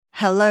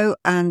Hello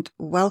and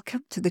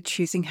welcome to the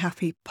Choosing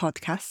Happy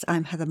podcast.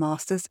 I'm Heather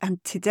Masters,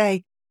 and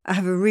today I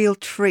have a real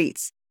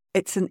treat.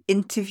 It's an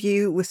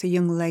interview with a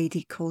young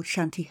lady called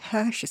Shanti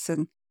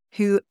Hershenson,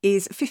 who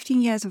is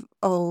 15 years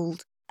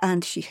old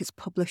and she has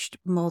published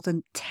more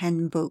than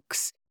 10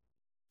 books.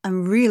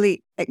 I'm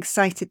really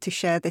excited to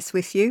share this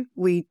with you.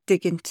 We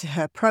dig into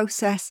her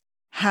process,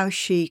 how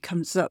she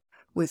comes up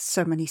with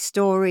so many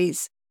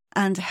stories,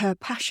 and her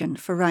passion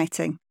for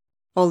writing.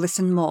 All this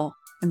and more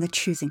in the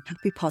Choosing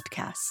Happy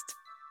podcast.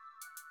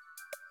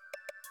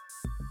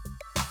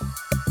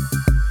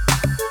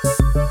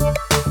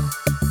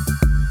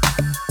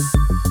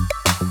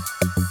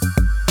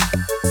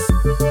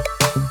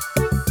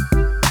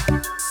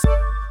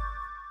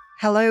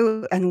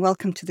 Hello and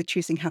welcome to the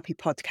Choosing Happy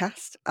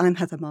podcast. I'm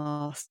Heather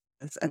Masters,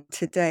 and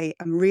today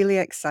I'm really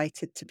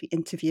excited to be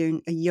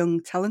interviewing a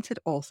young, talented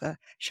author,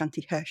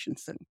 Shanti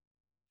Hershenson.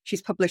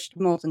 She's published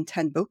more than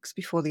 10 books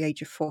before the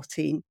age of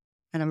 14,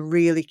 and I'm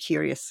really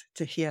curious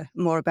to hear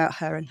more about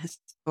her and her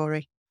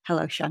story.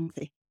 Hello,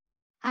 Shanti.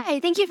 Hi,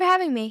 thank you for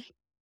having me.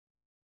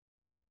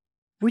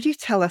 Would you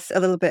tell us a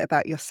little bit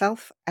about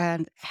yourself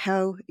and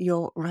how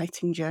your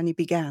writing journey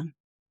began?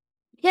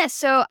 Yes,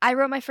 so I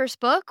wrote my first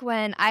book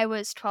when I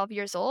was 12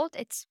 years old.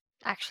 It's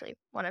actually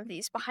one of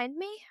these behind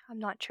me. I'm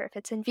not sure if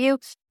it's in view.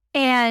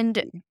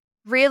 And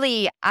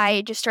really,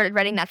 I just started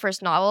writing that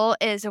first novel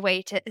as a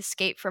way to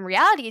escape from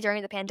reality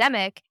during the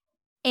pandemic.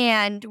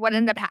 And what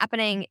ended up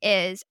happening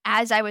is,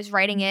 as I was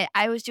writing it,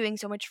 I was doing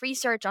so much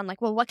research on,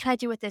 like, well, what can I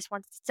do with this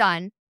once it's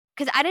done?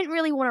 Because I didn't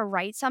really want to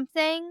write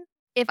something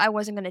if I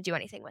wasn't going to do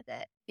anything with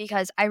it,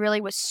 because I really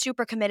was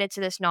super committed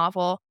to this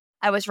novel.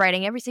 I was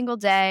writing every single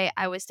day.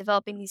 I was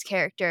developing these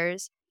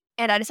characters,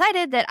 and I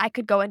decided that I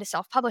could go into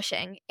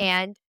self-publishing.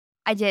 And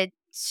I did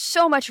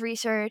so much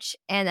research,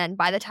 and then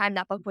by the time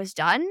that book was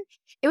done,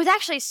 it was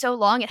actually so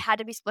long, it had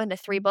to be split into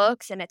 3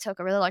 books, and it took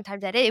a really long time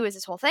to edit. It was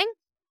this whole thing.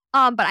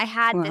 But I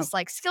had Wow. this,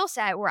 like, skill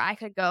set where I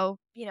could go,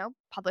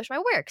 publish my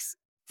works.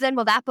 Then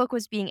while that book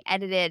was being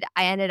edited,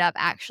 I ended up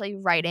actually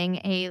writing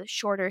a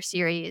shorter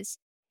series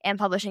and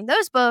publishing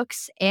those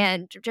books,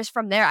 and just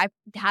from there, I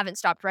haven't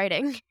stopped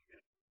writing.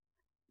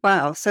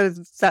 Wow. So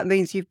that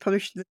means you've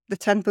published the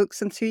 10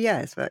 books in 2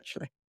 years,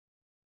 virtually.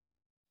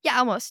 Yeah,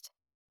 almost.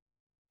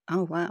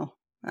 Oh, wow.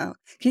 Wow.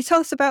 Can you tell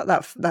us about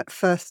that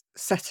first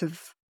set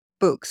of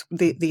books,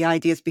 the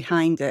ideas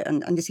behind it?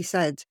 And as you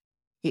said,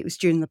 it was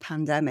during the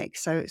pandemic.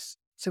 So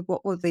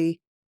what were the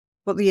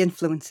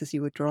influences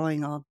you were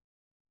drawing on?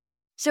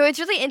 So it's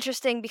really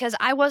interesting because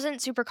I wasn't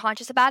super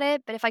conscious about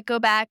it, but if I go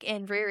back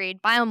and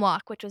reread Biome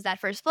Lock, which was that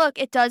first book,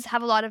 it does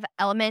have a lot of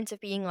elements of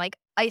being, like,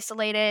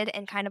 isolated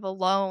and kind of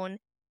alone,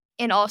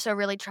 and also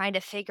really trying to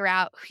figure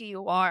out who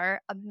you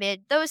are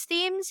amid those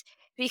themes,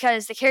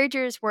 because the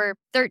characters were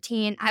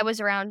 13. I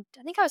was around,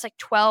 I think I was like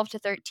 12 to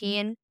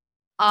 13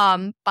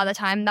 by the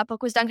time that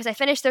book was done, because I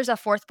finished, there's a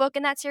 4th book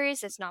in that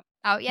series. It's not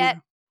out yet.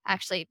 Wow.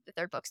 Actually, the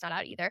 3rd book's not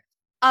out either.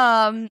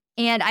 And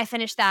I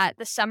finished that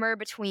the summer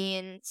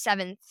between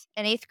 7th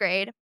and 8th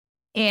grade.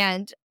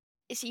 And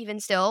it's even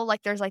still,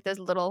 like, there's, like, those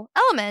little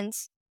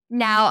elements.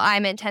 Now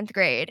I'm in 10th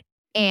grade,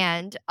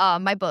 and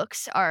my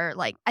books are,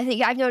 like, I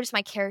think I've noticed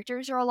my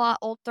characters are a lot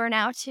older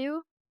now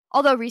too.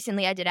 Although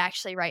recently I did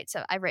actually write,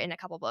 so I've written a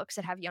couple books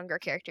that have younger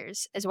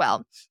characters as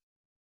well.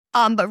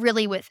 But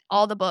really, with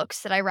all the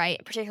books that I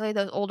write, particularly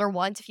those older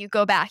ones, if you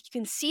go back, you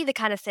can see the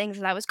kind of things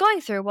that I was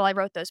going through while I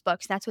wrote those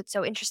books. And that's what's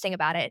so interesting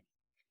about it.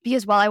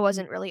 Because while I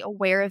wasn't really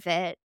aware of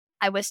it,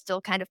 I was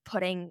still kind of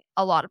putting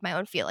a lot of my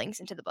own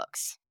feelings into the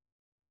books.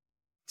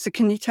 So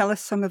can you tell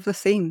us some of the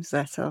themes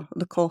that are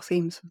the core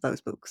themes of those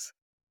books?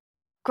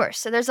 Of course.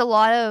 So there's a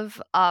lot of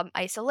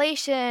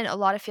isolation, a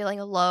lot of feeling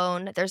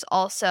alone. There's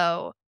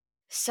also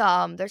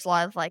there's a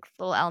lot of, like,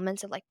 little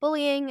elements of, like,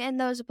 bullying in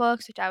those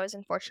books, which I was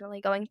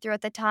unfortunately going through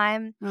at the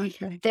time.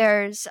 Okay.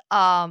 There's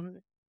a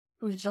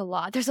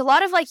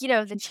lot of, like,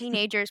 the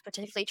teenagers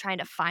particularly trying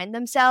to find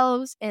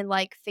themselves and,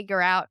 like,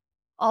 figure out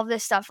all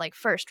this stuff, like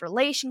first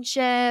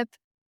relationship,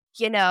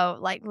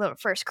 like little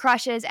first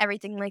crushes,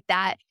 everything like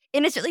that.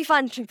 And it's really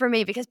fun for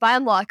me because by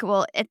unlock,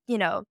 well,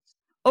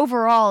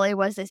 overall it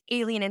was this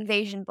alien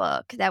invasion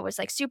book that was,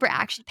 like, super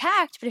action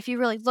packed, but if you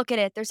really look at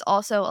it, there's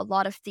also a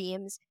lot of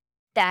themes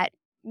that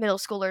middle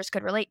schoolers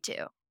could relate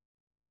to.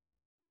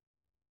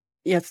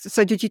 Yes.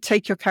 So did you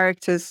take your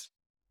characters,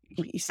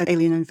 you said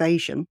alien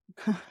invasion.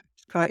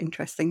 It's quite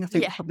interesting. I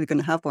think we're Yeah. probably going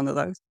to have one of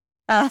those.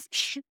 Uh,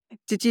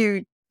 did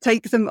you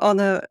take them on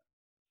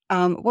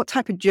what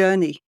type of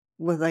journey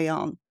were they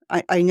on?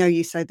 I know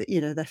you said that,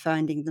 they're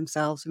finding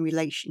themselves in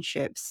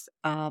relationships.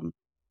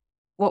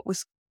 What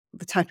was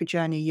the type of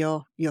journey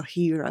your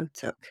hero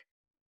took?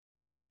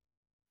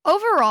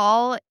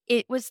 Overall,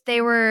 it's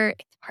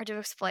hard to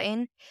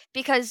explain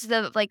because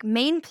the, like,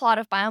 main plot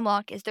of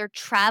Biome is they're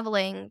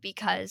traveling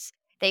because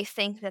they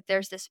think that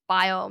there's this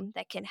biome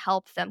that can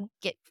help them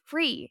get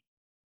free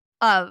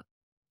of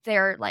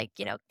their, like,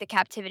 the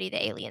captivity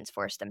the aliens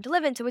forced them to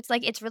live in. So it's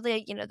like, it's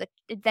really, the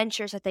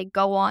adventures that they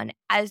go on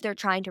as they're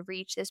trying to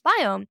reach this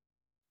biome.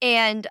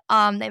 And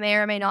they may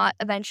or may not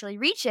eventually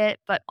reach it,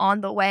 but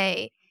on the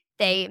way,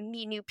 They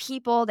meet new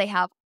people. They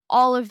have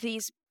all of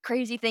these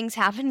crazy things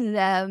happen to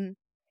them.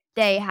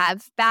 They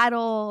have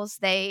battles.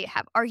 They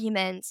have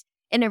arguments.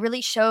 And it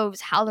really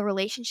shows how the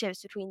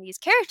relationships between these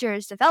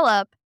characters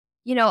develop.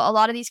 A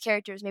lot of these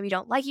characters maybe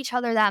don't like each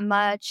other that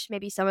much.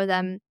 Maybe some of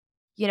them,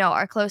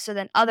 are closer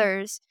than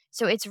others.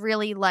 So it's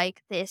really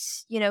like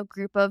this,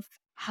 group of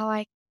how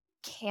I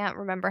can't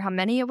remember how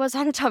many it was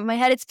on the top of my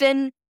head. It's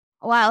been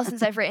a while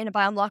since I've written a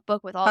Biome Lock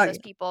book with all Oh, those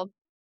yeah. people.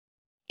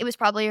 It was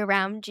probably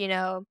around,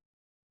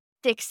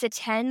 6 to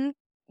 10,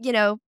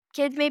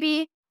 kids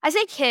maybe. I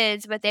say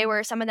kids, but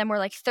some of them were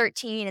like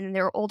 13 and then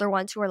there were older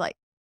ones who were like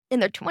in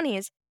their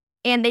 20s,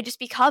 and they just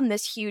become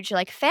this huge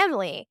like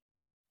family.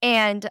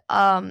 And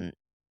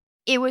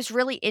it was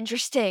really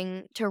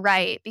interesting to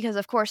write because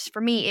of course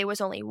for me it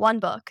was only one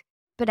book,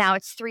 but now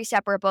it's three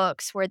separate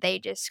books where they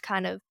just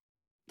kind of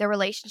their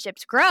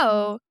relationships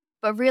grow,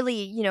 but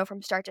really,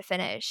 from start to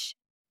finish,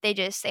 they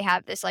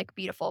have this like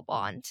beautiful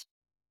bond.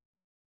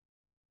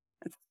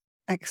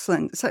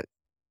 Excellent. So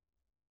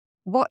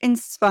what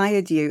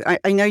inspired you?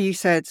 I know you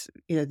said,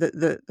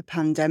 the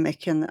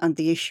pandemic and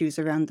the issues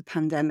around the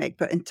pandemic,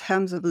 but in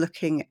terms of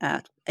looking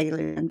at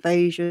alien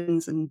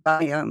invasions and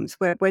biomes,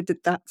 where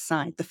did that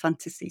side, the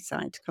fantasy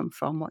side, come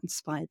from? What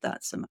inspired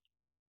that so much?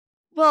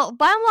 Well,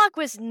 Biomlock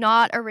was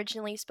not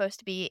originally supposed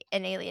to be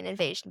an alien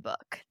invasion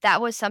book.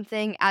 That was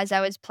something as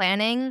I was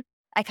planning,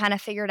 I kind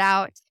of figured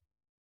out,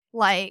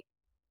 like,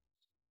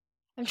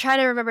 I'm trying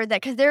to remember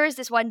that because there was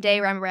this one day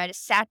where I remember I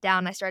just sat down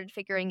and I started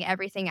figuring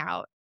everything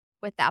out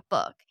with that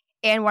book.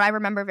 And what I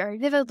remember very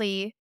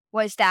vividly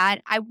was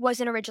that I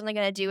wasn't originally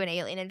going to do an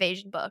alien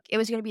invasion book. It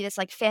was going to be this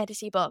like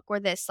fantasy book where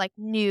this like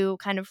new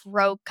kind of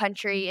rogue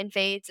country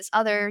invades this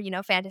other,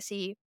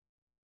 fantasy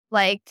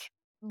like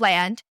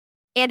land.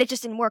 And it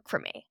just didn't work for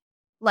me.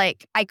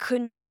 Like I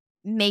couldn't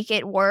make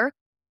it work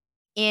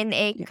in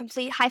a Yeah.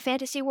 complete high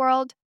fantasy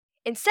world.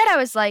 Instead, I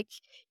was like,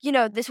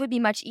 this would be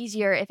much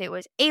easier if it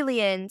was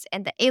aliens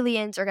and the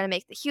aliens are going to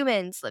make the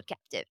humans live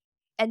captive.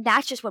 And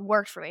that's just what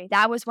worked for me.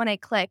 That was when I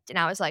clicked and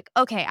I was like,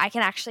 okay, I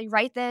can actually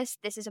write this.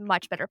 This is a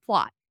much better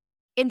plot.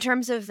 In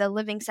terms of the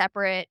living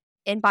separate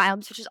in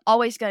biomes, which is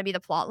always going to be the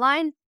plot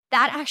line,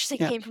 that actually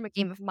Yeah. came from a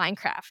game of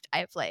Minecraft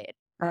I played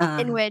in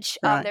Ah, which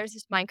right. there's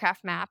this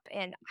Minecraft map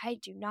and I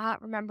do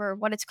not remember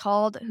what it's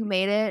called, who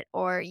made it,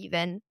 or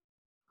even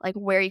like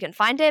where you can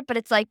find it, but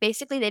it's like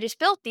basically they just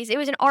built these. It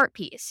was an art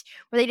piece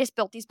where they just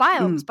built these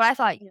biomes. Mm. But I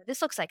thought,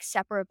 this looks like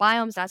separate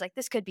biomes. And I was like,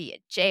 this could be a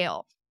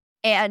jail.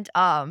 And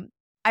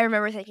I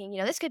remember thinking,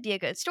 this could be a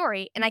good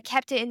story. And I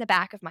kept it in the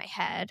back of my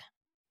head.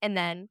 And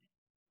then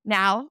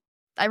now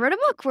I wrote a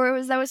book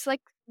where that was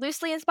like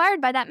loosely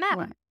inspired by that map.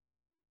 Right.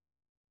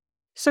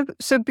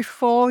 So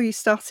before you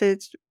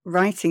started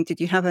writing, did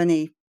you have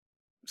any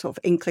sort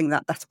of inkling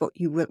that that's what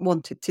you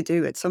wanted to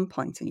do at some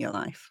point in your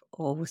life,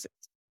 or was it?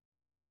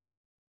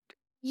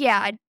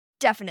 Yeah,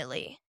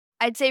 definitely.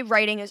 I'd say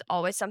writing is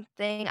always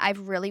something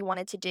I've really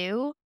wanted to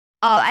do.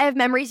 I have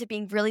memories of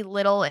being really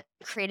little and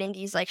creating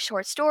these like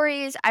short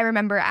stories. I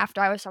remember after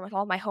I was done with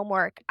all my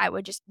homework, I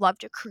would just love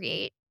to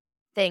create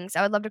things.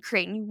 I would love to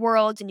create new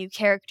worlds and new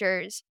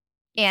characters.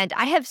 And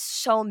I have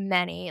so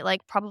many,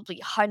 like probably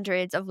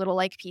hundreds of little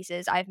like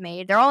pieces I've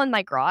made. They're all in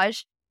my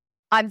garage.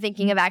 I'm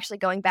thinking of actually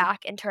going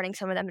back and turning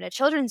some of them into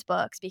children's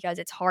books because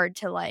it's hard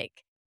to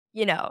like,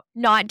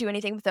 not do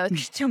anything with those Mm.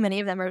 because so many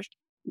of them are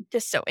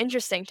just so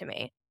interesting to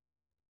me.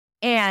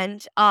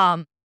 And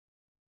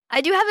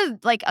I do have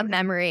a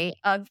memory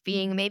of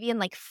being maybe in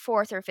like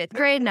 4th or 5th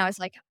grade and I was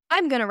like,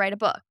 I'm going to write a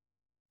book.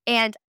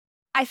 And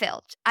I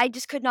failed. I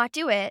just could not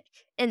do it.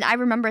 And I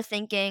remember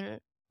thinking,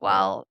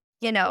 well,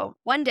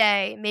 one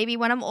day, maybe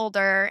when I'm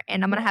older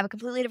and I'm going to have a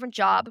completely different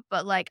job,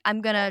 but like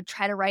I'm going to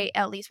try to write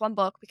at least one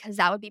book because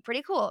that would be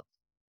pretty cool.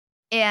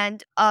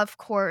 And of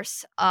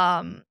course,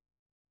 I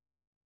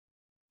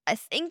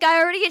think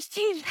I already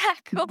achieved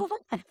that goal.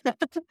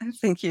 I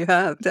think you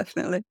have,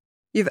 definitely.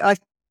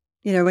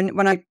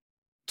 When I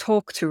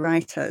talk to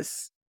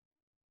writers,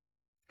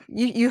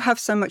 you have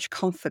so much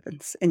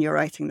confidence in your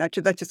writing that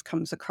just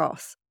comes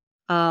across,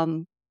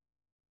 um,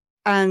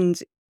 and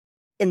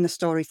in the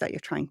stories that you're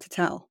trying to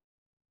tell.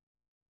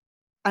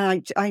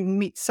 And I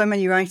meet so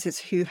many writers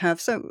who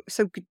have so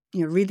good,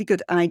 really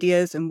good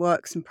ideas and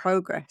works in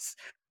progress,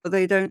 but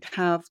they don't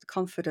have the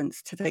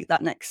confidence to take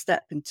that next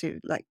step into,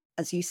 like,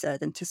 as you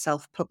said, into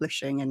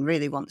self-publishing and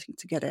really wanting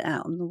to get it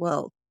out in the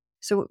world.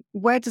 So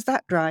where does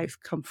that drive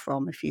come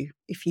from if you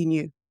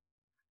knew?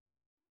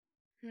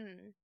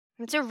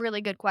 That's a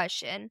really good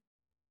question.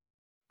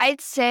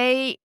 I'd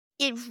say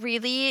it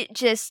really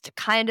just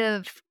kind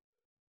of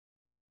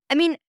I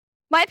mean,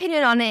 my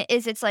opinion on it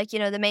is it's like,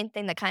 the main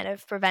thing that kind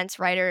of prevents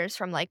writers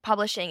from like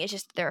publishing is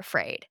just they're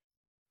afraid.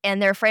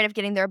 And they're afraid of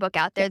getting their book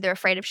out Yeah. there. They're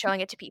afraid of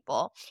showing it to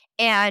people.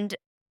 And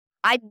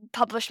I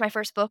published my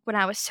first book when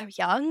I was so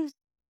young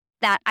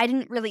that I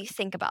didn't really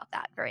think about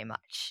that very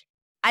much.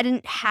 I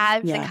didn't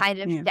have the Yeah, kind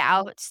of yeah.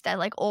 doubts that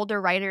like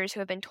older writers who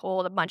have been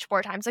told a bunch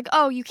more times, like,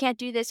 oh, you can't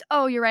do this.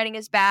 Oh, your writing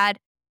is bad.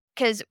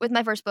 Because with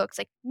my first books,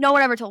 like no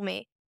one ever told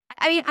me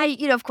I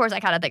mean, of course I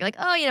kind of think like,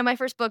 oh, my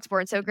first books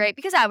weren't so great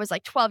because I was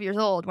like 12 years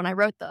old when I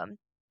wrote them.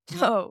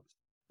 So,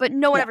 but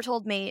no one Yeah. ever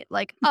told me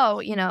like,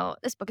 oh,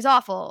 this book is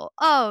awful.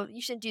 Oh,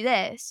 you shouldn't do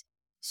this.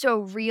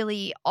 So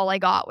really all I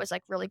got was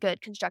like really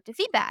good constructive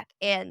feedback.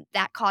 And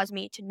that caused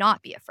me to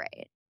not be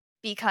afraid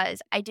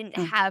because I didn't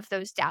Mm, have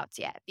those doubts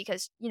yet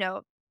because,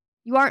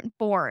 you aren't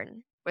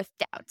born with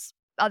doubts.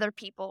 Other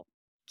people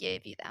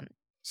give you them.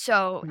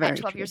 So at very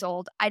 12 true. years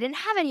old, I didn't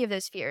have any of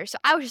those fears. So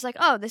I was just like,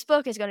 oh, this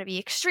book is going to be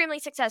extremely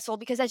successful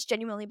because that's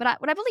genuinely what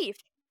I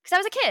believed because I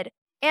was a kid.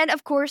 And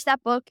of course,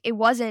 that book, it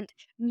wasn't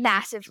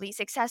massively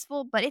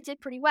successful, but it did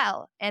pretty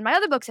well. And my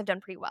other books have done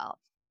pretty well.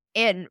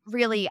 And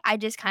really, I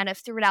just kind of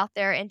threw it out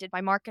there and did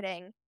my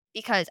marketing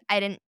because I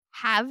didn't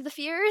have the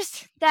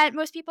fears that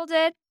most people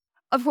did.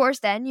 Of course,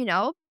 then,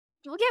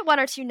 you'll get one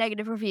or two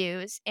negative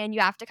reviews and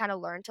you have to kind of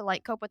learn to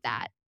like cope with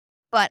that.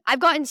 But I've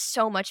gotten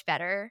so much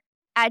better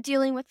at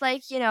dealing with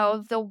like,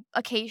 the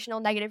occasional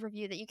negative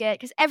review that you get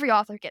because every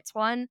author gets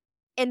one.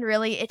 And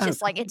really, it's Oh,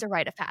 just like it's a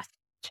rite of passage.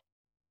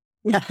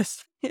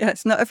 yes.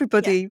 Yes. Not Yeah.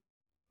 everybody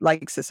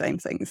likes the same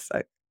things.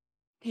 So,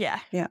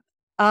 Yeah. yeah.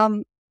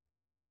 Um,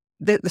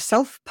 the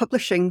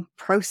self-publishing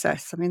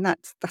process, I mean,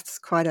 that's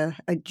quite a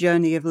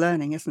journey of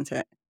learning, isn't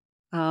it?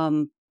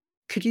 Um,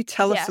 could you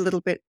tell us Yeah. a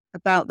little bit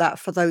about that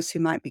for those who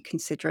might be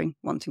considering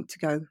wanting to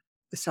go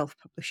the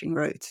self-publishing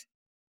route?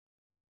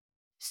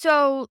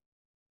 So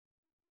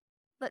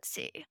let's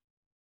see.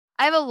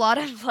 I have a lot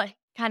of like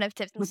kind of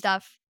tips and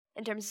stuff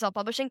in terms of self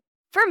publishing.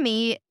 For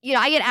me,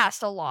 I get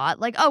asked a lot,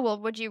 like, oh,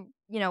 well, would you,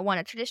 want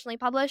to traditionally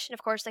publish? And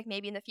of course, like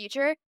maybe in the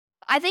future.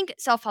 I think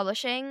self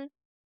publishing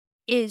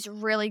is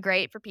really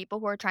great for people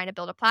who are trying to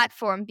build a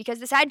platform because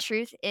the sad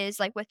truth is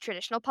like with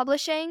traditional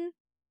publishing,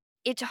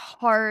 it's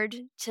hard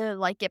to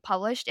like get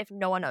published if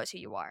no one knows who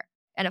you are.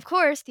 And of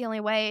course, the only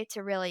way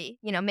to really,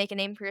 make a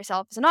name for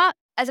yourself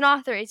as an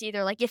author is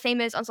either like get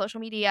famous on social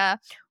media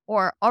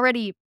or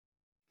already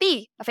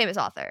be a famous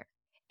author.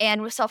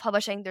 And with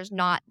self-publishing, there's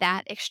not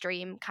that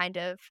extreme kind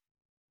of,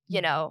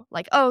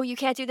 like, oh, you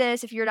can't do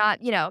this if you're not,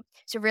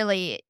 so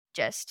really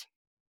just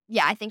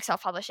yeah, I think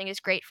self-publishing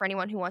is great for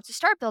anyone who wants to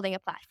start building a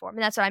platform.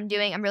 And that's what I'm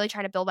doing. I'm really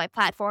trying to build my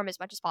platform as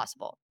much as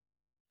possible.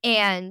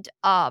 And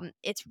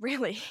it's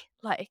really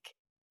like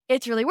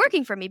it's really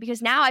working for me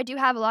because now I do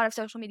have a lot of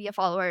social media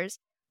followers,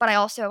 but I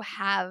also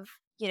have,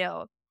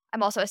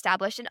 I'm also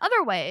established in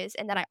other ways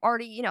and that I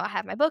already, I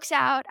have my books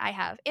out, I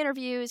have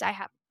interviews, I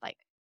have like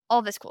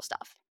all this cool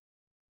stuff.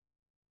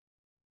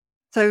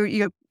 So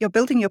you're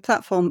building your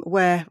platform.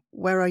 Where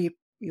are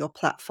your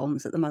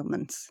platforms at the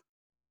moment?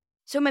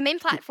 So my main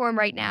platform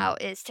right now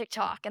is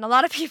TikTok, and a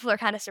lot of people are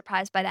kind of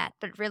surprised by that,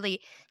 but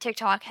really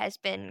TikTok has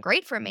been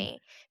great for me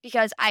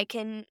because I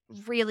can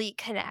really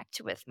connect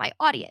with my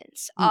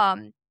audience.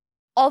 Mm,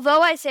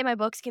 Although I say my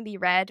books can be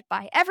read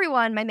by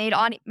everyone, my main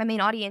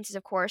audience is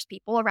of course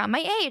people around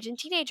my age and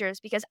teenagers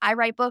because I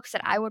write books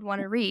that I would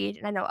want to read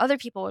and I know other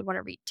people would want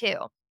to read too.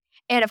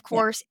 And of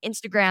yeah. course,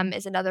 Instagram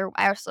is another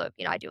I also,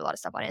 I do a lot of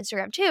stuff on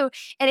Instagram too,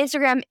 and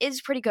Instagram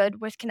is pretty good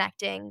with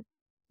connecting,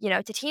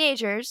 to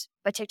teenagers,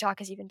 but TikTok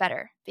is even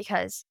better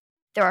because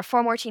there are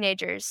far more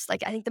teenagers.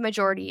 Like I think the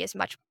majority is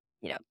much,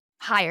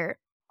 higher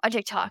on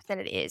TikTok than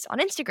it is on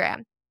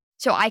Instagram.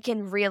 So I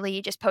can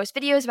really just post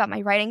videos about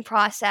my writing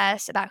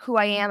process, about who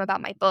I am,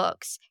 about my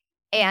books.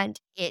 And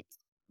it's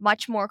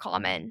much more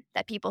common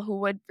that people who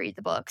would read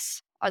the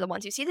books are the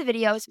ones who see the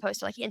videos as opposed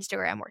to like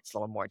Instagram where it's a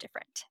little more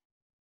different.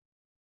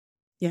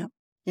 Yeah.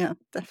 Yeah,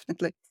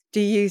 definitely. Do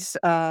you use,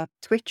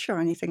 Twitch or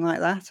anything like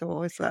that,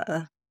 or is that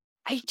a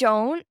I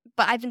don't,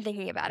 but I've been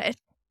thinking about it.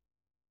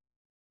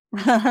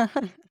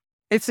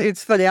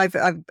 It's funny, I've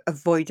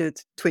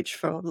avoided Twitch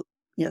for,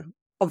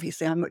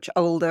 obviously I'm much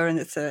older and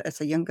it's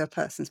a younger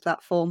person's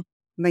platform,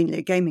 mainly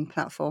a gaming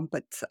platform,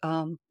 but,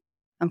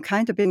 I'm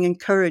kind of being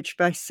encouraged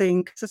by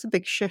seeing 'cause there's a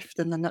big shift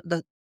in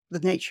the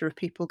nature of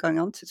people going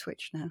on to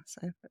Twitch now,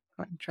 so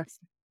quite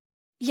interesting.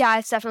 Yeah,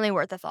 it's definitely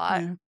worth a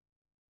thought. Yeah.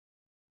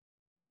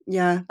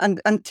 Yeah,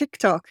 and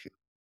TikTok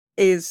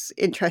is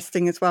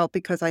interesting as well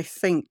because I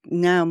think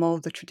now more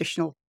of the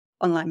traditional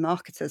online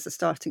marketers are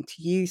starting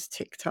to use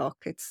TikTok.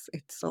 It's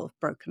sort of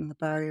broken the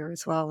barrier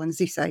as well, and as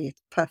you say,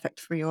 it's perfect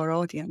for your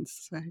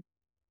audience. So, it's,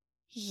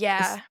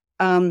 Yeah.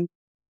 um,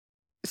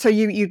 so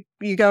you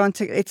go on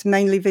to it's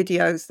mainly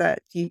videos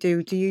that you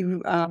do. Do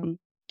you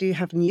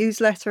have a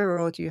newsletter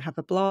or do you have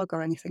a blog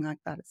or anything like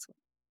that as well?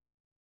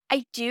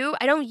 I do.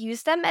 I don't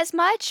use them as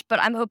much, but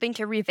I'm hoping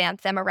to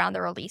revamp them around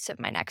the release of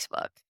my next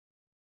book.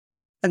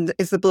 And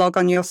is the blog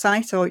on your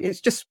site or it's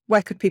just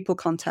where could people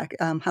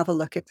have a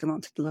look if they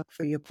wanted to look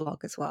for your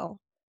blog as well?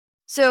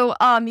 So,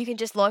 you can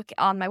just look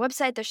on my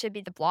website. There should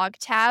be the blog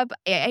tab.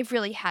 I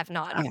really have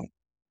not Oh,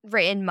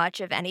 written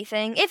much of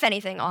anything, if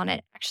anything, on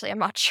it. Actually, I'm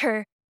not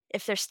sure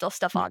if there's still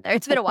stuff on there.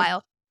 It's been a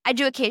while. I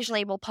do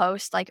occasionally will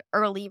post like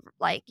early,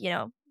 like,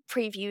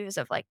 previews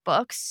of like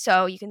books.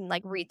 So you can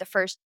like read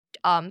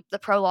the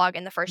prologue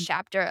and the first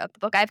chapter of the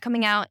book I have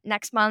coming out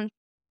next month.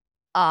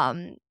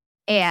 Um,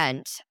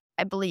 and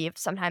I believe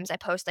sometimes I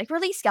post like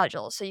release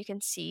schedules so you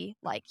can see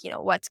like,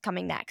 what's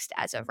coming next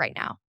as of right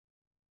now.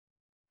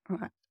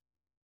 Right.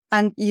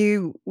 And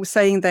you were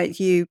saying that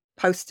you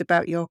post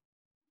about your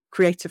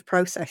creative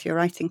process, your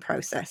writing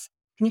process.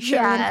 Can you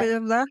share a little Yeah. bit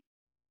of that?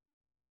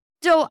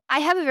 So I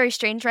have a very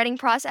strange writing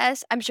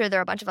process. I'm sure there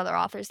are a bunch of other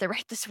authors that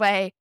write this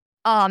way.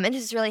 And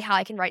this is really how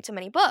I can write so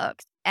many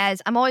books,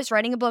 as I'm always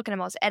writing a book and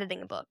I'm always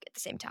editing a book at the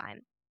same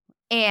time.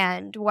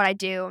 And what I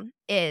do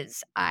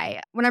is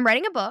when I'm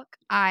writing a book,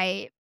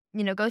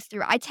 go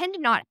through. I tend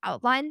to not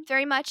outline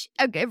very much.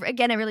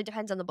 Again, it really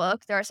depends on the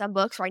book. There are some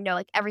books where I know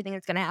like everything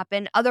that's going to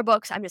happen. Other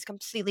books, I'm just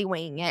completely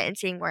winging it and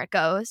seeing where it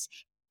goes.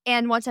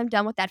 And once I'm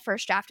done with that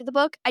first draft of the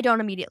book, I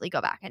don't immediately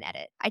go back and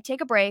edit. I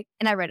take a break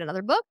and I write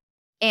another book.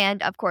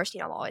 And of course,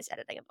 I'm always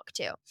editing a book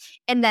too.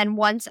 And then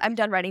once I'm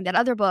done writing that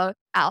other book,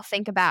 I'll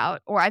think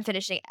about, or I'm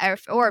finishing,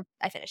 or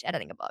I finish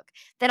editing a book,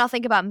 then I'll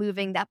think about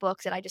moving that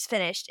book that I just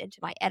finished into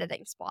my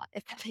editing spot,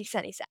 if that makes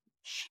any sense.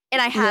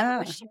 And I have a Yeah.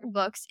 bunch of different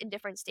books in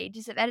different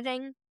stages of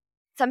editing.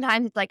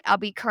 Sometimes it's like I'll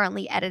be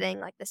currently editing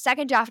like the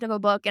second draft of a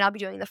book and I'll be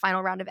doing the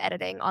final round of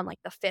editing on like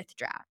the fifth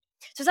draft.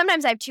 So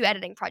sometimes I have two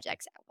editing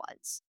projects at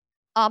once.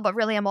 But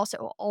really, I'm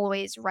also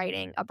always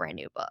writing a brand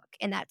new book.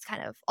 And that's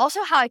kind of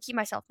also how I keep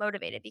myself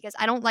motivated because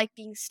I don't like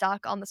being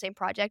stuck on the same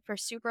project for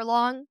super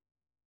long.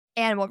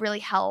 And what really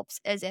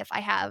helps is if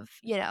I have,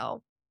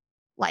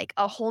 like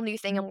a whole new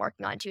thing I'm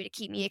working on to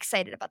keep me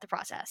excited about the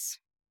process.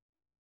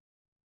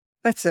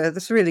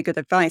 That's really good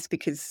advice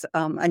because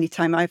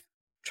anytime I've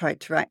tried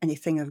to write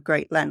anything of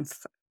great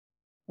length,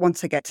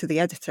 once I get to the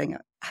editing,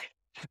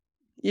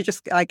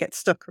 I get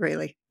stuck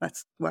really.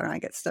 That's where I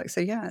get stuck.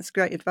 So yeah, it's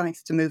great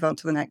advice to move on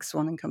to the next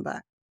one and come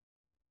back.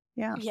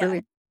 Yeah, Yeah.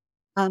 brilliant.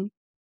 Um,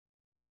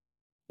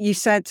 you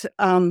said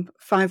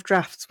 5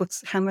 drafts.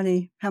 How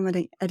many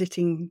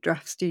editing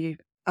drafts do you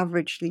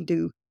averagely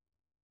do?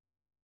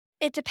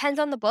 It depends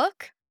on the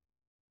book.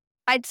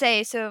 I'd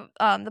say so,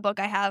 the book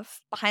I have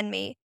behind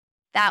me,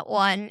 that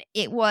one,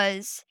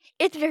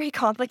 it's very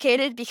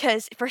complicated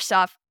because first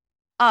off,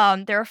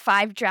 there are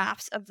 5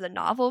 drafts of the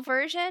novel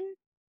version,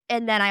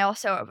 and then I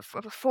also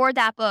before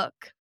that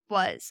book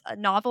was a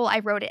novel, I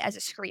wrote it as a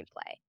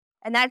screenplay,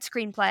 and that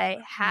screenplay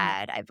Wow.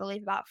 had, I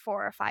believe, about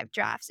 4 or 5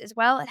 drafts as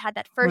well. It had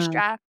that first Wow.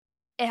 draft,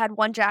 it had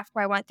one draft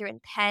where I went through in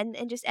pen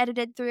and just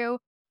edited through,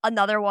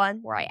 another one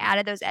where I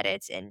added those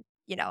edits and,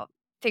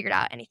 figured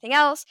out anything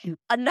else, Mm.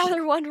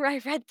 another one where I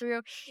read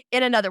through,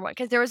 and another one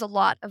because there was a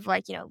lot of,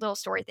 like, little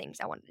story things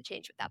I wanted to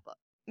change with that book,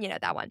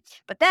 that one.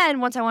 But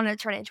then once I wanted to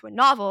turn it into a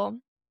novel,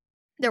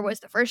 there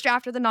was the first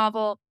draft of the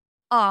novel,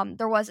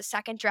 there was a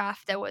second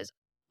draft that was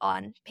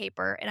on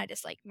paper, and I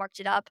just, like, marked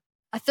it up.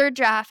 A third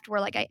draft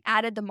where, like, I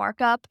added the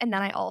markup, and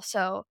then I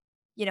also,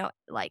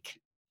 like,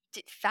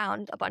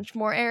 found a bunch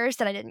more errors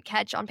that I didn't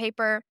catch on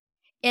paper,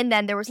 and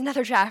then there was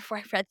another draft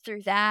where I read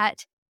through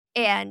that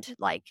and,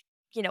 like,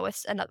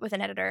 with an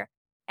editor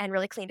and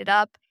really cleaned it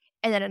up,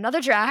 and then another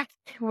draft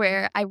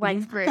where I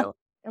went through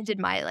and did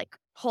my, like,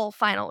 whole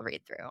final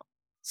read through.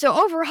 So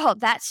overall,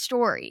 that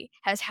story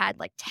has had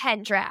like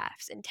 10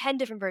 drafts and 10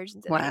 different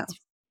versions of it. Wow. It's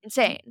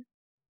insane.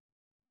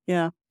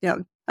 Yeah, yeah.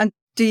 And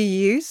do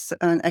you use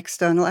an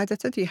external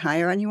editor? Do you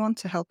hire anyone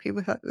to help you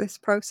with this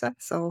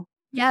process or?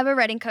 Yeah, I have a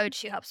writing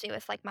coach who helps me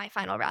with like my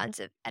final rounds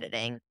of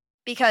editing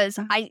because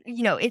Ah,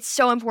 it's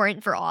so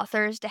important for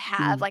authors to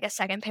have mm, like a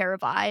second pair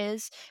of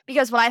eyes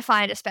because what I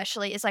find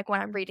especially is like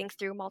when I'm reading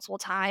through multiple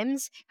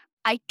times,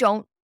 I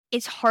don't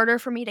it's harder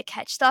for me to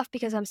catch stuff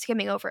because I'm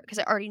skimming over it because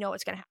I already know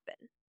what's going to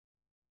happen.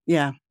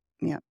 yeah,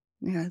 yeah,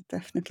 yeah,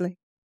 definitely.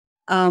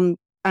 Um,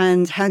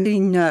 and how do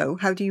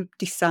you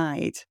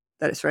decide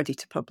that it's ready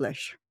to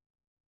publish?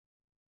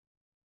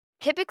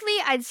 Typically,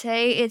 I'd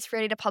say it's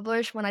ready to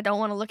publish when I don't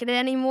wanna look at it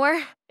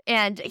anymore,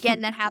 and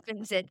again, that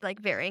happens at, like,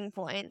 varying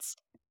points.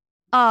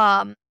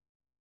 Um,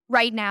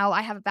 right now,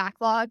 I have a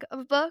backlog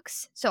of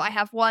books, so I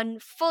have one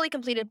fully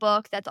completed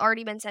book that's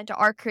already been sent to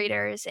art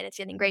creators, and it's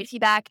getting great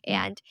feedback,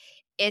 and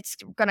it's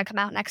gonna come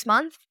out next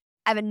month.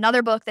 I have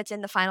another book that's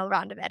in the final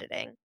round of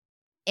editing,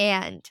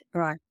 and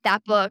Right.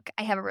 that book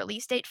I have a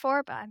release date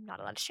for, but I'm not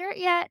allowed to share it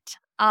yet.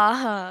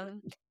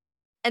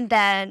 And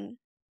then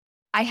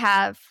I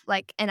have,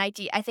 like, an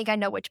idea. I think I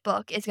know which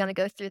book is gonna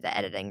go through the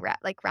editing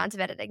rounds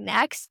of editing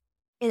next,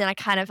 and then I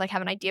kind of, like,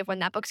 have an idea of when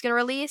that book's gonna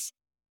release.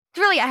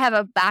 So really, I have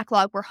a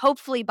backlog where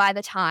hopefully by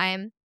the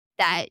time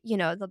that,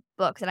 the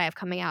book that I have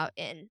coming out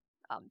in,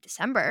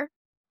 December,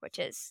 which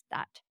is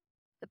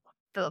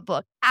the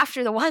book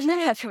after the one that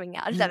I have coming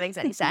out, if that makes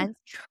any sense.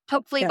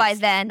 Hopefully by Yes.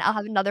 then, I'll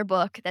have another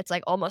book that's,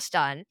 like, almost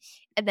done,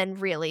 and then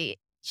really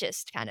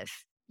just kind of,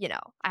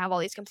 I have all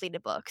these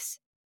completed books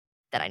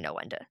that I know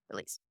when to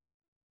release.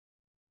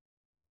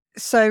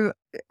 So,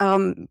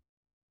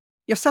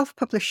 you're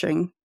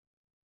self-publishing.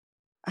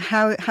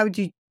 How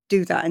do you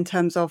do that in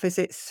terms of, is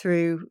it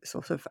through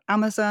sort of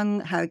Amazon?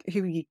 Do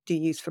you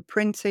use for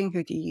printing?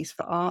 Who do you use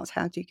for art?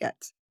 How do you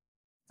get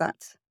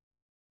that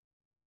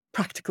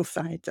practical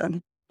side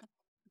done?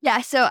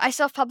 Yeah, so I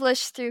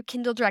self-publish through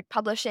Kindle Direct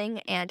Publishing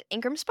and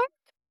Ingram Spark.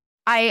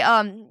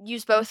 I,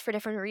 use both for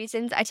different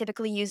reasons. I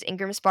typically use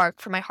Ingram Spark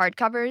for my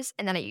hardcovers,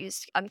 and then I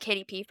use,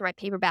 KDP for my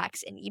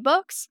paperbacks and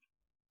ebooks.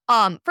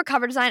 For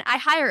cover design, I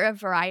hire a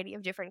variety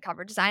of different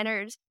cover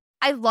designers.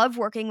 I love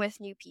working with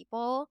new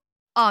people.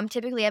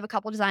 Typically, I have a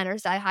couple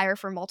designers that I hire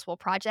for multiple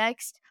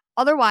projects.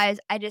 Otherwise,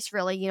 I just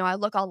really, I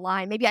look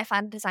online. Maybe I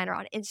find a designer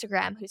on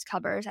Instagram whose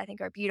covers I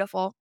think are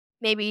beautiful.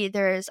 Maybe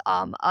there's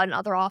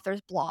another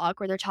author's blog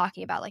where they're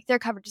talking about like their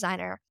cover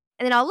designer,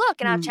 and then I'll look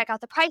and I'll Mm, check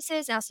out the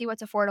prices and I'll see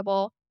what's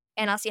affordable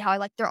and I'll see how I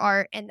like their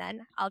art, and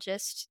then I'll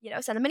just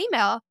send them an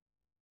email.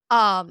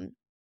 Um,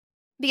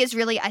 because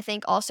really, I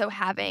think also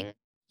having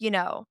you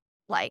know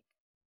like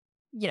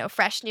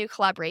fresh new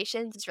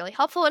collaborations is really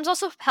helpful, and it's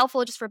also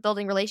helpful just for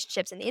building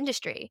relationships in the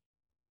industry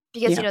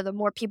because, yeah. the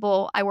more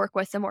people I work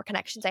with, the more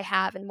connections I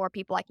have and the more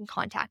people I can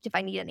contact if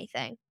I need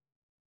anything.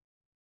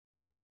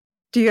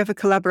 Do you ever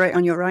collaborate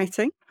on your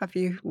writing? Have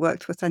you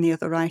worked with any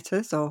other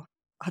writers, or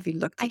have you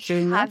looked I at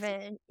doing that?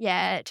 haven't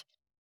yet.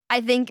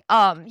 I think,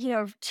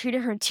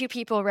 two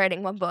people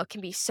writing one book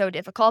can be so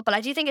difficult, but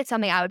I do think it's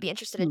something I would be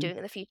interested in Mm, doing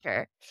in the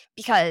future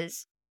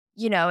because,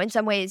 in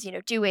some ways,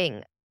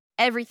 doing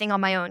everything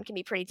on my own can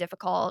be pretty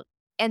difficult.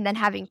 And then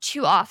having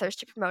two authors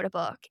to promote a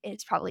book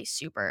is probably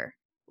super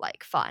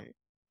like fun.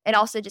 And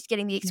also just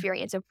getting the yeah.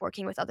 experience of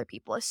working with other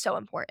people is so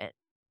important.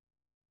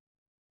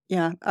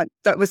 Yeah,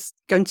 that was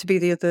going to be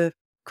the other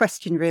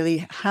question,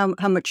 really. How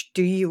much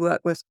do you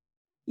work with?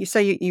 You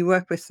say you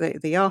work with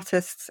the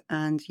artists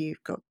and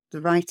you've got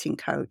the writing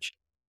coach.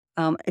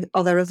 Are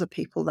there other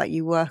people that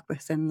you work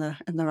with in the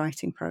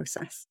writing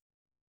process?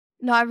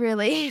 Not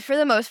really. For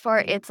the most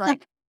part, it's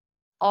like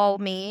all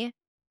me.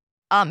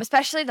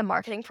 Especially the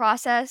marketing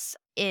process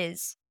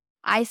is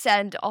I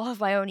send all of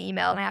my own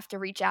email and I have to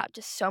reach out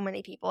to so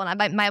many people.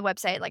 And my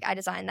website, like I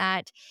designed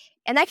that.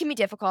 And that can be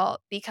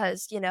difficult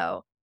because,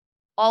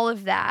 all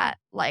of that,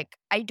 like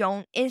I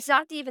don't, it's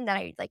not even that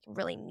I like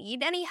really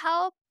need any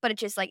help, but it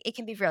just like, it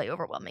can be really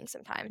overwhelming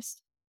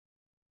sometimes.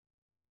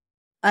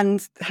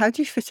 And how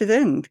do you fit it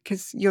in?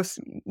 Because you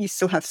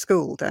still have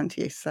school, don't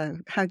you? So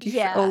how do you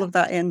fit all Yeah. of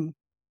that in?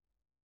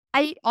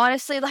 I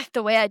honestly like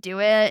the way I do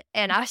it.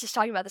 And I was just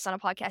talking about this on a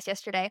podcast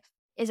yesterday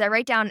is I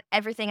write down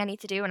everything I need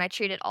to do and I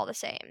treat it all the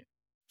same.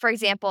 For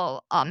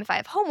example, if I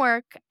have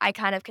homework, I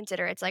kind of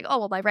consider it's like, oh,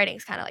 well, my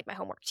writing's kind of like my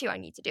homework too. I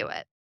need to do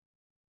it.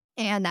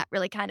 And that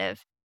really kind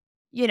of,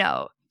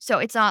 so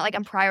it's not like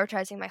I'm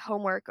prioritizing my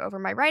homework over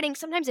my writing.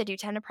 Sometimes I do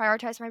tend to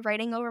prioritize my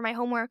writing over my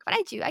homework, but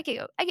I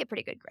get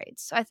pretty good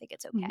grades. So I think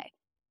it's Mm, okay.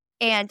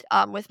 And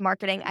with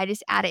marketing, I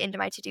just add it into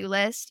my to-do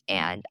list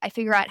and I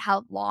figure out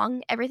how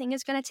long everything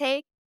is going to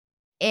take,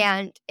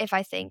 and if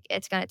I think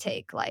it's gonna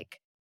take, like,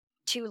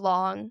 too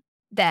long,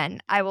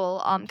 then I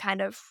will,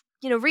 kind of,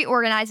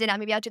 reorganize it.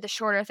 Maybe I'll do the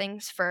shorter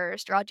things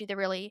first, or I'll do the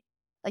really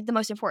like, the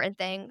most important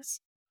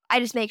things. I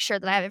just make sure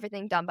that I have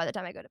everything done by the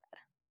time I go to bed.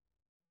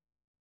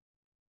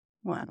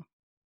 wow.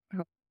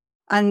 Oh.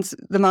 And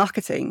the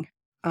marketing,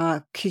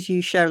 could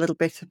you share a little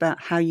bit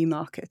about how you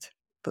market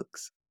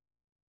books?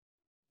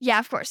 Yeah,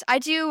 of course. I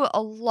do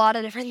a lot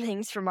of different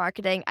things for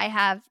marketing. I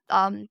have,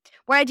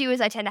 what I do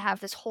is I tend to have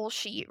this whole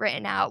sheet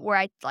written out where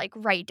I, like,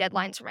 write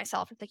deadlines for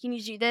myself. It's like, "You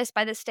need to do this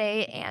by this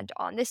day, and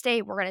on this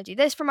day, we're gonna do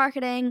this for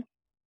marketing."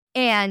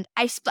 And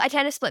I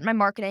tend to split my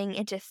marketing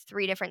into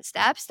 3 different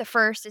steps. The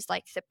first is,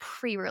 like, the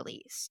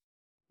pre-release,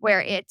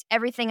 where it's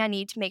everything I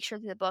need to make sure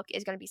that the book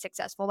is gonna be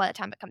successful by the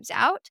time it comes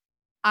out.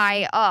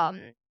 I,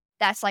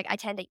 that's, like I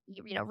tend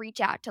to,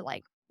 reach out to,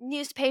 like,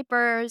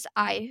 newspapers.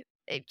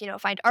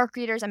 Find ARC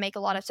readers. I make a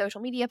lot of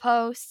social media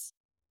posts.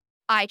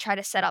 I try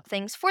to set up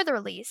things for the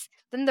release.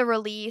 Then the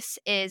release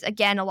is,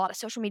 again, a lot of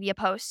social media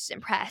posts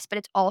and press, but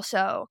it's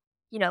also,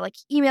 like,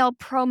 email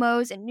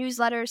promos and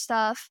newsletter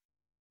stuff,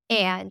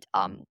 and,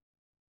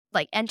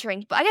 like,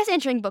 entering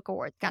book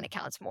awards kinda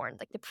counts more in,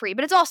 like, the pre,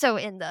 but it's also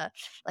in the,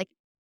 like,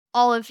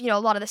 all of a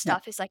lot of the Yeah.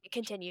 stuff is, like, it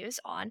continues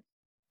on.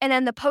 And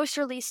then the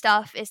post-release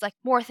stuff is, like,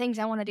 more things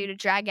I wanna do to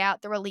drag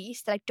out the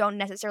release that I don't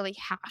necessarily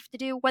have to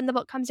do when the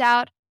book comes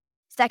out.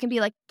 So that can be,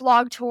 like,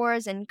 blog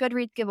tours and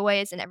Goodreads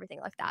giveaways and everything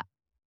like that.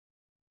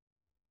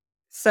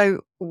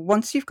 So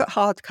once you've got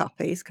hard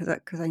copies,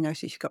 because I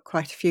noticed you've got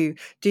quite a few,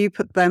 do you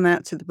put them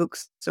out to the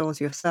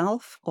bookstores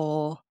yourself,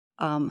 or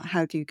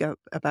how do you go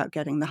about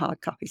getting the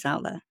hard copies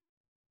out there?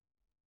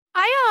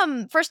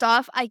 First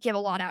off, I give a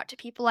lot out to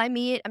people I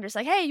meet. I'm just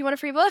like, "Hey, you want a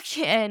free book?"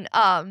 And,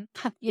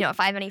 if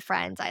I have any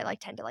friends, I, like,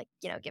 tend to, like,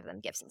 give them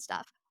gifts and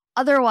stuff.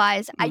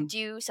 Otherwise, I Mm.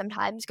 do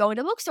sometimes go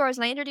into bookstores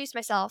and I introduce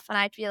myself and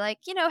I'd be like,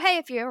 "Hey,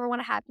 if you ever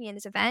wanna have me in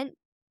this event,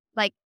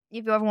 like,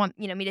 if you ever want,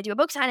 me to do a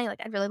book signing,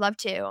 like, I'd really love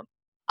to."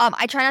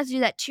 I try not to do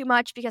that too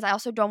much because I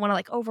also don't wanna,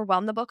 like,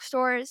 overwhelm the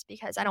bookstores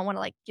because I don't wanna,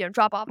 like,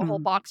 drop off a whole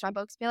Mm. box of my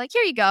books and be like,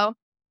 "Here you go."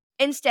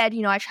 Instead,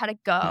 I try to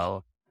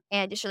go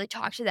and just really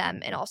talk to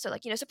them and also,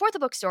 like, support the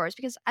bookstores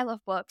because I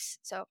love books,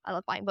 so I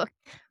love buying books.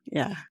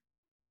 Yeah,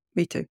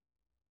 me too.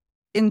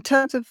 In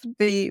terms of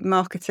the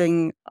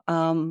marketing,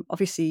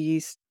 obviously you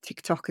use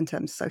TikTok in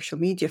terms of social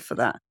media for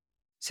that.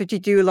 So do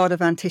you do a lot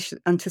of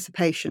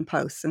anticipation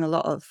posts and a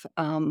lot of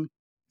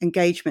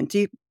engagement?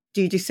 Do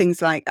you do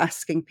things like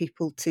asking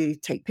people to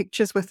take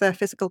pictures with their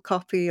physical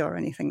copy or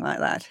anything like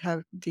that?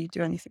 How do you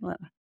do anything like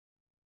that?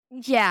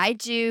 Yeah, I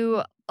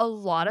do a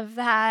lot of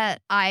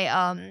that.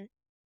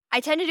 I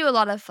tend to do a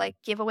lot of, like,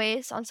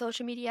 giveaways on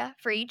social media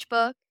for each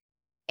book,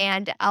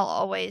 and I'll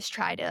always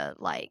try to,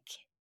 like,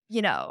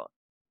 you know,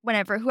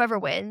 whenever whoever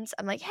wins,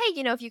 I'm like, "Hey,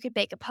 if you could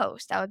make a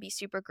post, that would be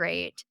super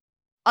great."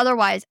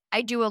 Otherwise, I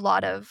also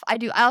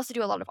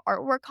do a lot of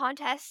artwork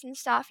contests and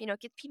stuff,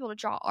 get people to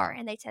draw art,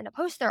 and they tend to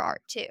post their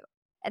art too,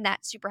 and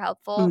that's super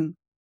helpful. Mm.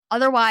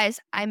 Otherwise,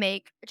 I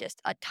make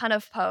just a ton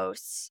of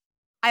posts.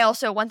 I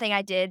also one thing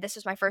I did, this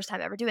was my first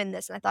time ever doing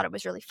this, and I thought it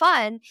was really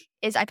fun,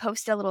 is I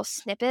posted a little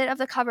snippet of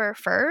the cover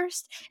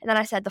first, and then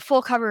I said the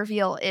full cover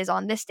reveal is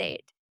on this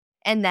date.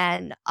 And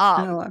then,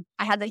 Oh,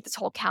 I had, like, this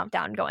whole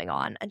countdown going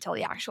on until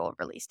the actual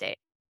release date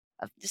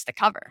of just the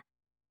cover.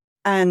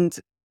 and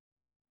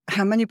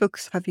how many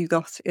books have you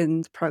got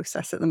in the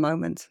process at the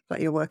moment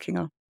that you're working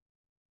on?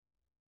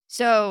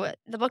 So,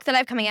 the book that I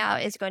have coming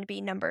out is going to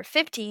be number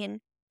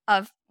 15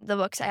 of the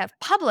books I have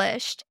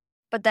published,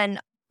 but then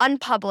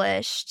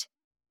unpublished,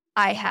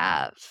 I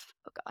have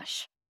oh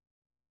gosh,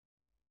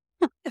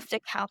 I have to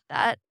count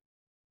that.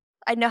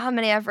 I know how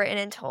many I've written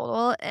in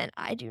total, and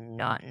I do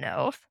not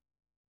know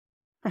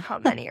how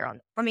many are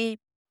on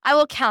I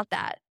will count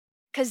that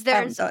because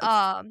Nice.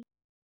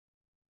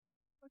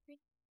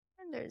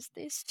 there's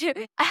these 2.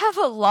 I have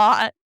a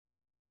lot.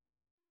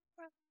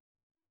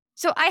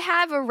 So, I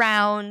have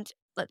around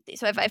let's see,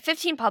 so if I have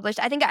 15 published,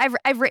 I think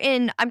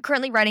I'm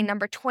currently writing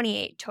number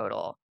 28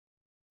 total.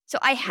 So,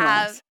 I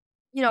have, Right.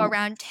 Oh,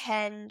 around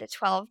 10 to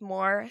 12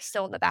 more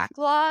still in the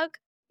backlog.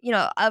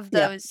 Of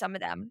yeah. those, some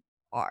of them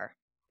are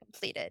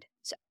completed.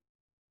 So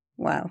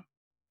Wow.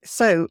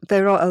 So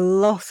there are a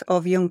lot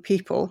of young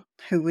people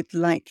who would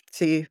like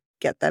to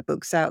get their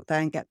books out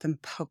there and get them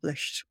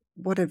published.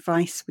 What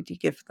advice would you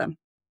give them?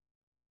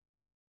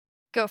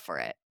 go for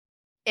it.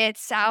 It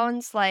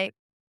sounds like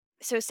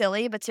so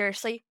silly, but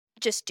seriously,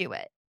 just do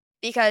it.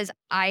 Because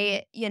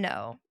a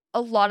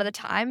lot of the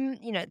time,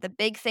 the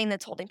big thing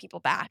that's holding people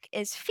back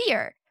is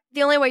fear.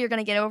 The only way you're going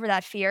to get over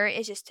that fear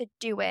is just to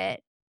do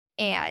it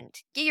and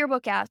get your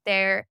book out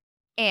there.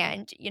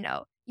 And,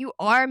 you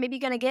are maybe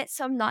going to get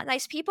some not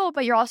nice people,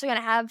 but you're also going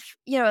to have,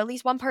 at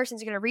least one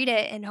person's going to read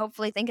it and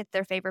hopefully think it's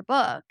their favorite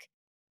book.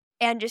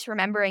 And just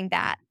remembering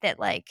that,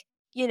 like,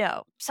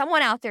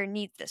 someone out there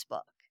needs this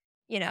book,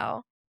 you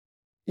know?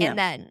 Yeah. And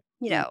then,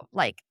 Mm.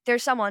 like,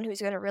 there's someone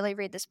who's gonna really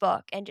read this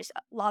book and just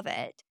love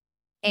it,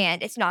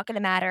 and it's not gonna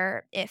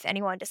matter if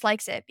anyone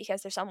dislikes it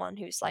because there's someone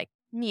who's, like,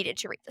 needed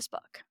to read this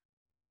book.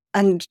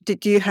 And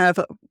did you have,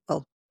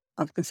 well,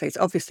 I was going to say it's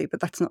obviously, but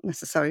that's not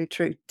necessarily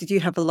true. Did you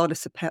have a lot of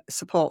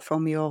support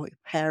from your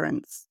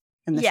parents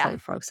in this Yeah. whole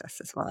process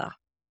as well?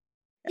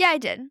 Yeah, I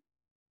did.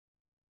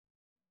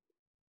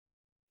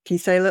 Can you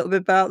say a little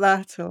bit about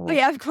that Oh, or?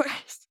 yeah, of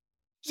course.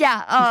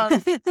 Yeah,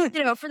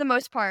 for the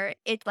most part,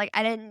 it's like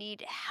I didn't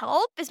need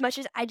help as much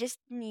as I just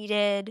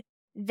needed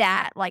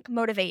that, like,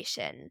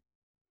 motivation.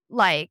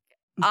 Like,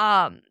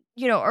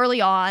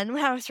 early on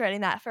when I was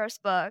writing that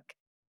first book,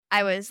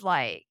 I was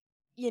like,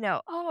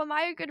 "Oh, am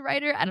I a good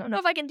writer? I don't know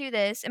if I can do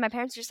this." And my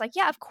parents were just like,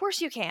 "Yeah, of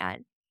course you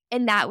can."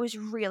 And that was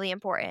really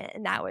important,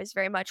 and that was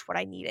very much what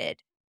I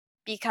needed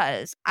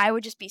because I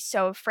would just be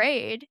so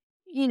afraid,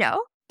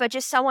 but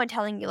just someone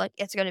telling you, like,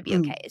 it's gonna be Mm.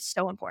 okay is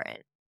so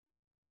important.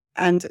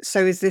 And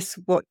so is this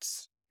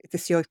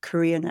your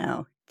career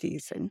now, do you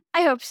think?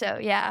 I hope so,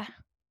 yeah.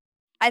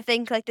 I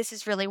think, like, this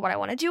is really what I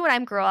wanna do when I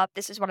grow up.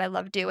 This is what I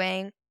love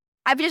doing.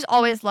 I've just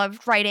always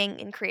loved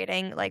writing and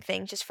creating, like,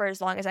 things just for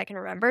as long as I can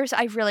remember, so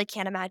I really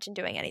can't imagine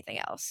doing anything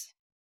else.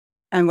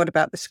 And what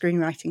about the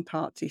screenwriting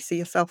part? Do you see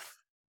yourself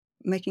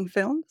making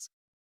films?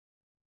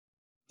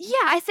 Yeah,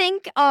 I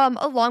think,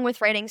 along with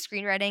writing,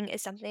 screenwriting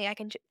is something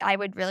I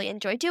would really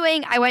enjoy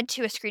doing. I went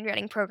to a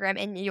screenwriting program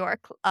in New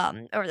York,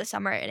 over the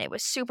summer, and it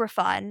was super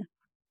fun.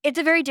 It's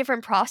a very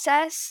different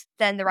process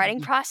than the writing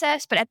Mhm.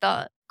 process, but at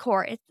the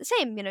core, it's the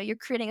same, you're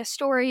creating a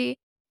story,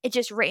 it's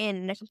just written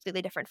in a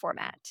completely different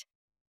format.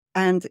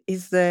 And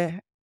is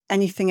there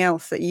anything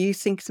else that you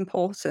think is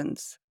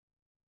important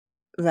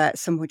that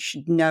someone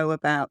should know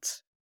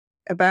about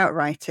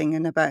writing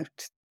and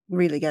about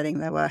really getting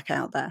their work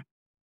out there?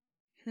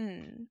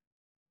 Hmm.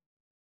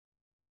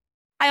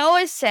 I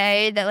always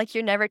say that, like,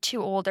 you're never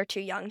too old or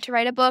too young to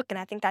write a book, and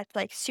I think that's,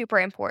 like, super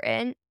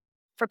important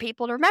for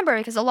people to remember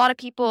because a lot of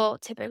people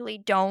typically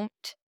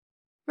don't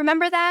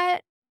remember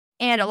that,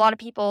 and a lot of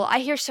people I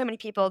hear so many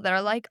people that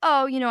are like,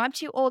 "Oh, I'm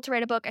too old to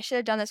write a book. I should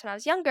have done this when I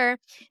was younger." And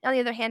on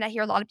the other hand, I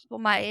hear a lot of people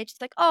my age,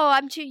 it's like, "Oh,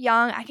 I'm too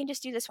young. I can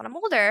just do this when I'm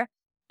older."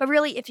 But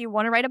really, if you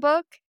wanna write a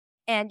book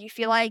and you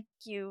feel like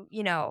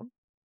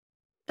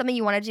something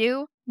you wanna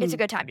do, it's a Mm.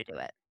 good time to do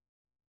it.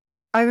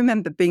 I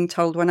remember being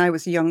told when I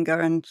was younger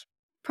and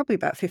probably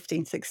about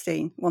 15,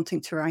 16,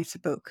 wanting to write a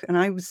book, and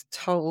I was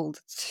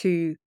told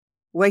to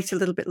wait a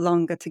little bit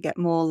longer to get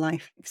more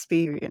life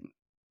experience.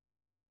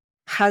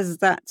 Has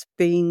that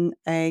been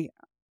I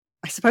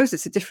suppose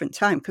it's a different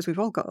time because we've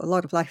all got a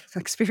lot of life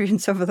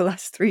experience over the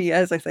last 3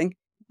 years, I think.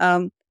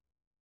 Um,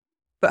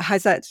 but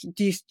has that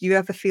do you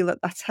ever feel that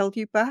that's held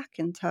you back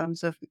in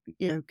terms of,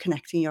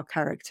 connecting your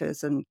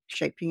characters and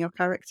shaping your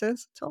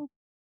characters at all?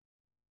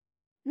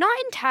 Not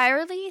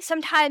entirely.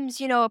 Sometimes,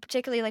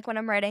 particularly like when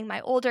I'm writing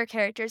my older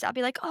characters, I'll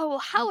be like, oh, well,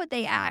 how would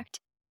they act?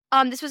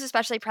 This was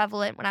especially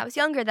prevalent when I was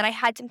younger that I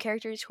had some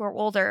characters who were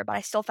older, but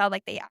I still felt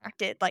like they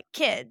acted like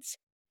kids.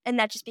 And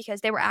that's just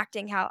because they were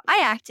acting how I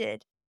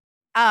acted,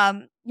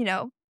 um, you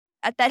know,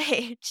 at that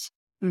age.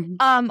 Mhm.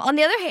 On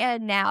the other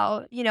hand,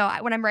 now,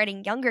 when I'm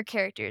writing younger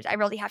characters, I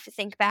really have to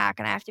think back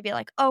and I have to be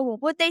like, oh, well,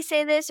 would they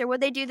say this or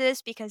would they do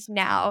this? Because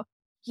now,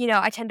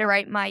 I tend to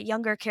write my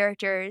younger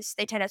characters.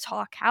 They tend to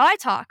talk how I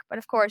talk. But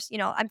of course,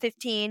 I'm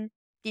 15.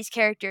 These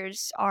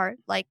characters are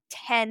like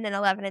 10 and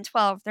 11 and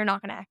 12. They're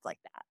not going to act like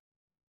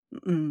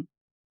that. Mm.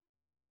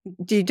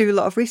 Do you do a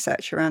lot of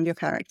research around your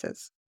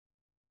characters?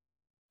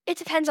 It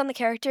depends on the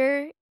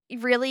character.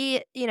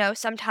 Really,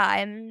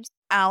 sometimes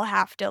I'll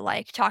have to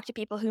like talk to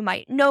people who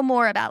might know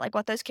more about like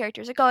what those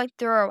characters are going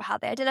through or how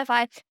they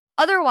identify.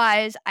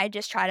 Otherwise, I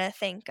just try to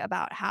think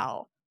about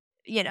how,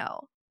 you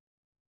know,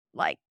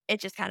 like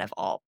it's just kind of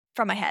all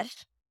from my head.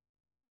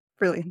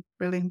 Brilliant,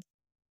 brilliant.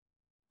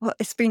 Well,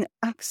 it's been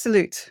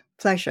absolute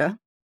pleasure.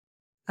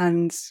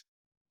 And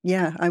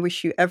yeah, I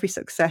wish you every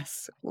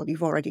success. Well,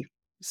 you've already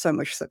so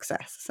much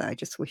success. So I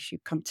just wish you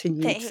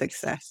continued Thanks.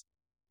 success.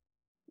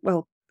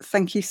 Well,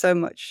 thank you so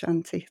much,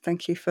 Shanti.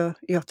 Thank you for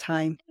your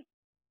time.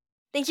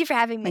 Thank you for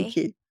having Thank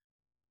me. you.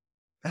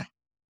 Bye.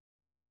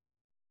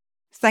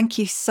 Thank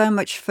you so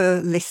much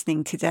for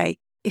listening today.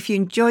 If you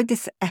enjoyed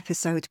this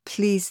episode,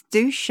 please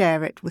do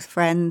share it with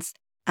friends.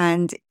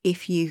 And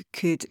if you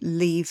could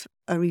leave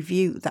a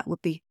review, that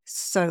would be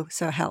so,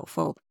 so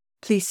helpful.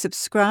 Please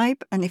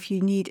subscribe. And if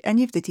you need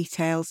any of the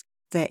details,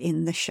 they're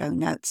in the show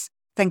notes.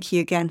 Thank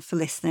you again for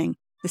listening.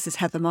 This is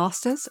Heather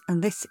Masters,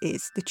 and this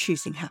is the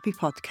Choosing Happy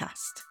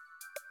podcast.